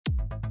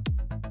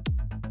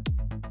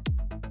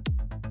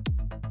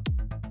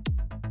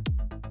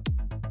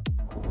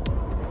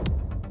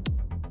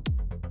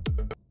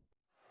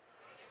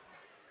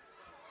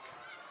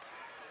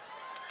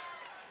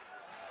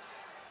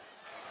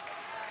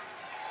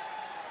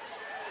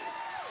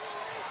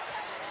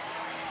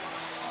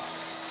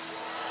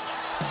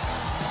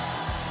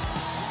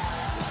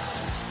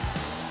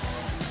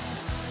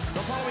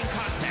following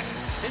contest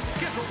is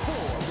scheduled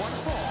for one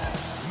fall,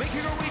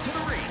 making her way to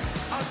the ring,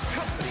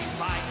 accompanied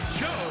by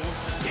Joe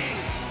King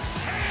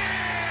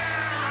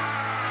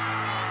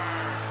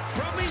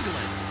from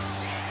England,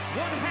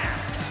 one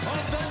half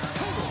of the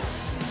total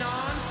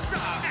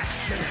non-stop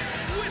action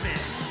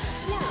women's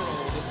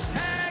world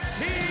tag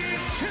team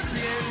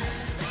champions,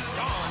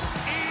 Dani.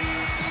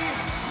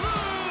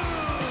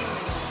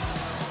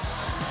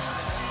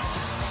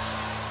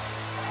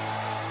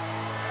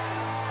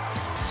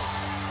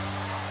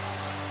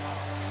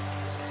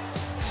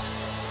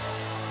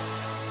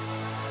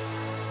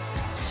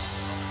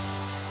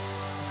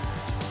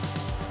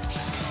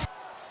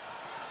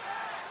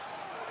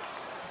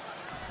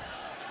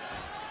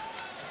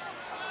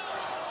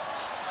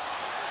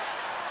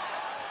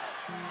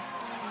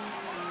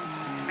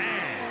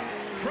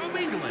 From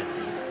England,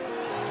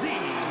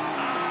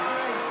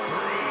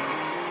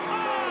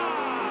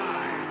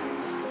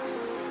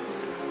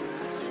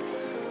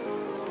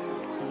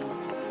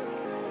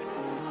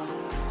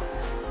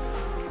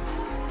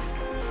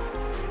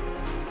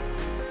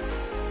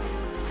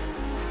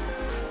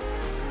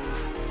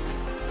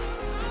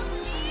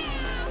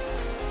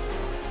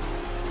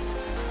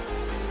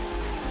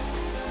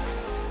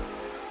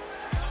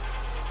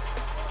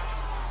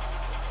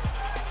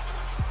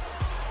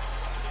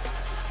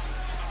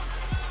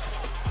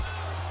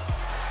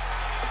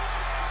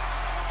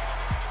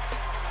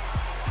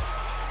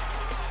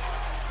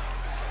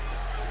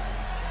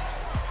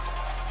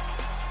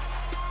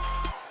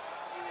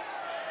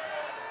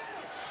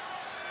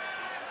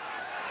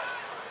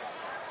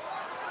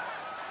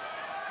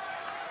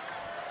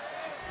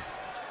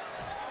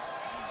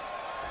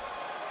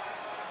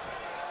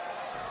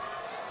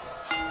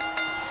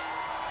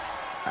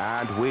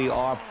 And we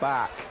are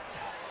back.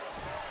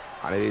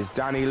 And it is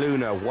Dani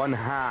Luna, one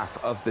half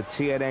of the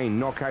TNA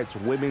Knockouts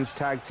Women's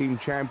Tag Team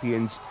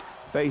Champions,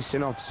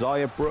 facing off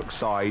Xia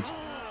Brookside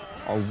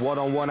on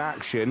one-on-one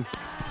action.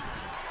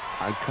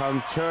 And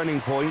come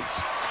turning points,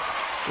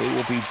 it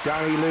will be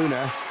Dani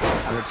Luna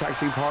and her tag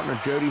team partner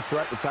Jody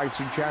Threat, the tag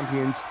team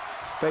champions,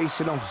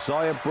 facing off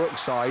Xia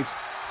Brookside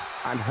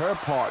and her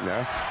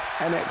partner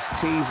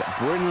NXT's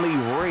Brinley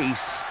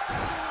Reese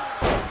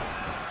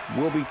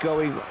will be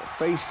going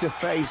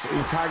face-to-face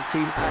in tag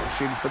team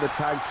action for the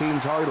tag team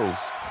titles.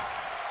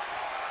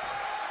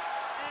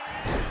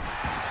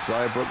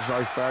 Xia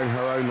Brookside found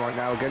her own right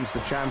now against the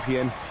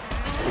champion.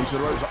 Into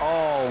the ropes.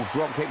 Oh,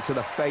 drop kick to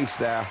the face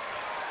there.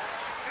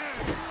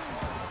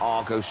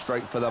 Oh, goes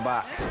straight for the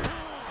back.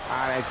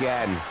 And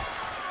again.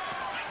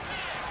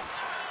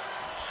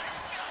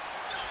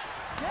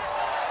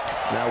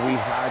 Now, we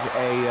had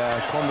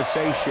a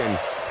conversation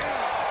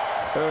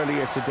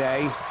earlier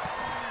today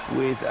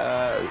with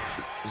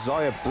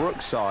Xia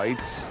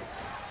Brookside's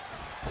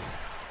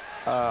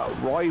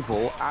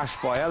rival, Ash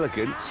by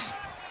Elegance.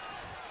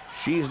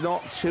 She's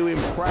not too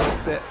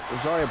impressed that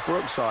Xia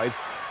Brookside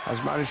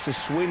has managed to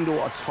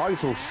swindle a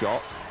title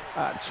shot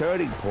at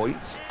turning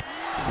points.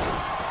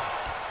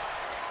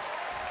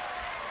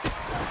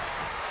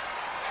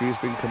 She has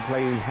been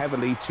complaining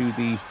heavily to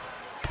the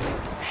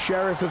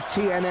Sheriff of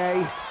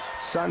TNA,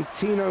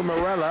 Santino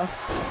Marella,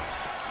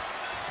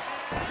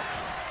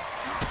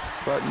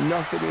 but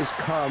nothing has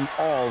come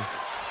of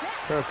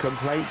her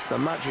complaints. The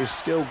match is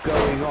still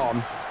going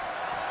on.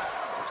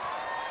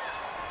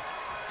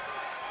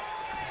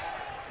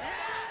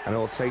 And it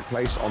will take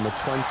place on the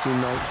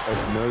 29th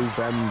of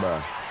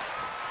November.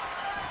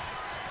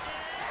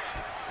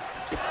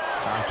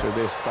 After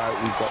this bout,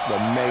 we've got the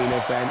main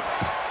event.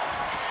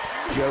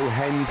 Joe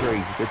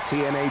Hendry, the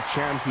TNA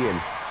champion,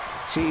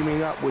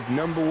 teaming up with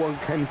 #1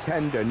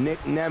 contender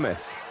Nick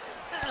Nemeth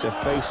to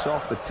face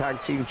off the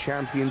tag team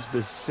champions,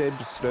 the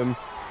System,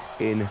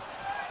 in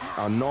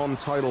a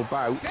non-title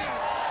bout.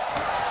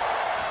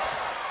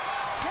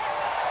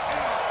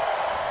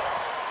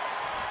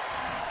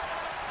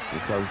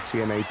 Because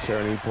TNA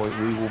Turning Point,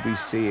 we will be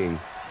seeing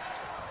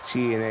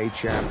TNA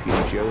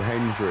champion Joe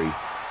Hendry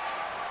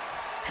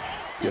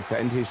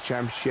defend his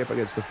championship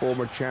against the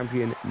former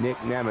champion Nick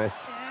Nemeth.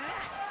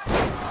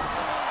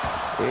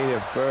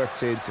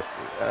 Inverted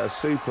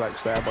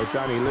suplex there by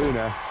Dani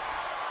Luna.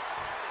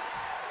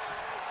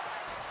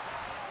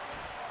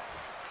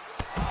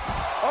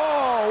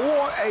 Oh,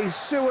 what a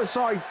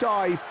suicide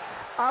dive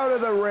out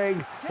of the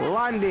ring,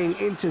 landing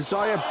into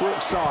Xia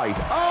Brookside.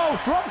 Oh,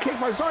 drop kick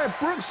by Xia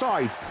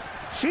Brookside.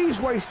 She's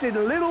wasted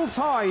little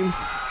time.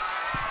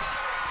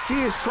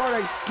 She is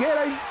trying to get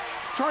a,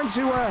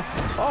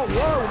 oh,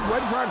 whoa,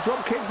 went for a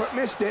drop kick but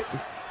missed it.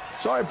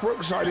 Xia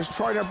Brookside is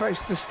trying her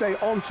best to stay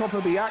on top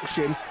of the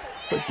action,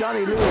 but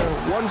Dani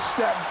Luna, one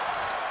step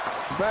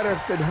better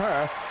than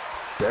her.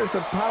 There's the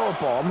power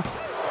bomb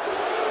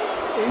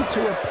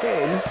into a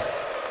pin.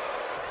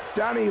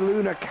 Dani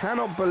Luna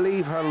cannot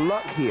believe her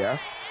luck here.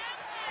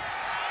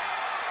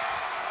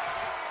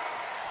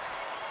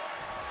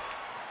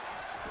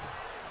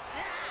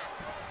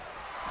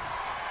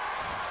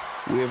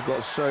 We have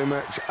got so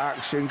much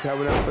action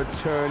coming up for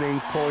Turning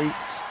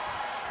Points.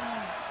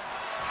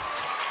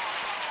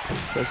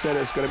 As I said,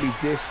 it's going to be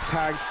this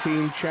tag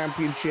team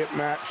championship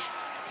match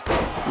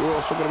We're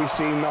also going to be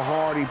seeing the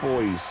Hardy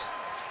Boys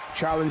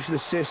challenge the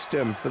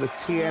system for the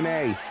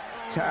TNA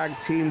Tag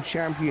Team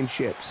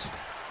Championships.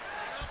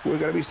 We're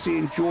going to be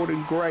seeing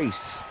Jordan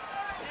Grace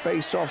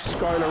face off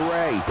Skylar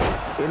Ray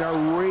in a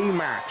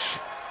rematch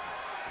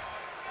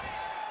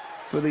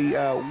for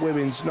the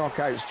Women's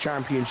Knockouts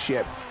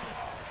Championship.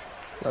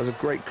 That was a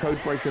great code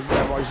breaker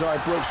there by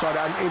Xia Brookside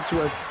and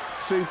into a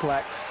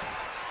suplex.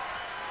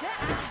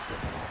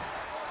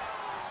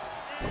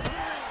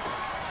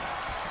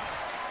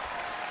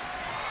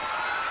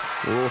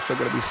 We're also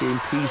going to be seeing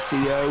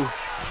PCO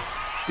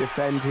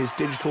defend his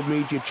Digital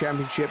Media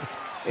Championship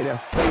in a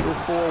fatal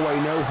four-way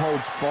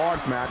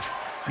no-holds-barred match.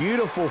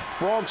 Beautiful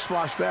frog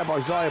splash there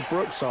by Xia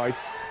Brookside.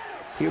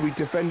 He'll be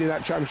defending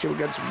that championship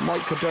against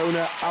Mike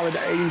Cardona, Alan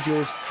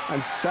Angels,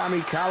 and Sami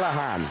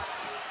Callihan.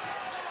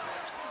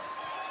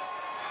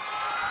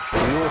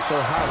 We also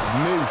have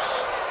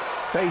Moose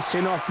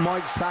facing off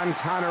Mike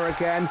Santana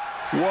again,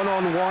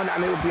 one-on-one,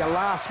 and it will be a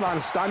last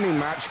man standing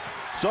match.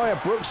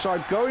 Xia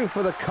Brookside going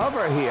for the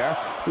cover here.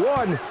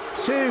 1,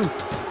 2,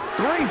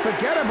 3,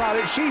 forget about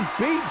it. She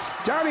beats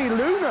Dani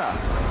Luna.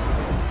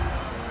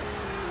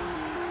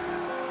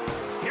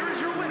 Here is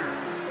your winner,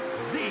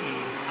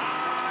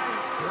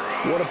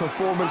 What a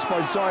performance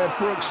by Xia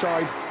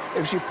Brookside.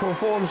 If she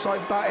performs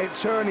like that at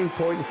Turning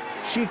Point,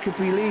 she could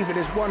be leaving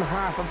as one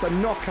half of the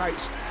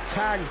Knockouts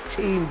Tag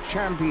Team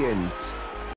Champions.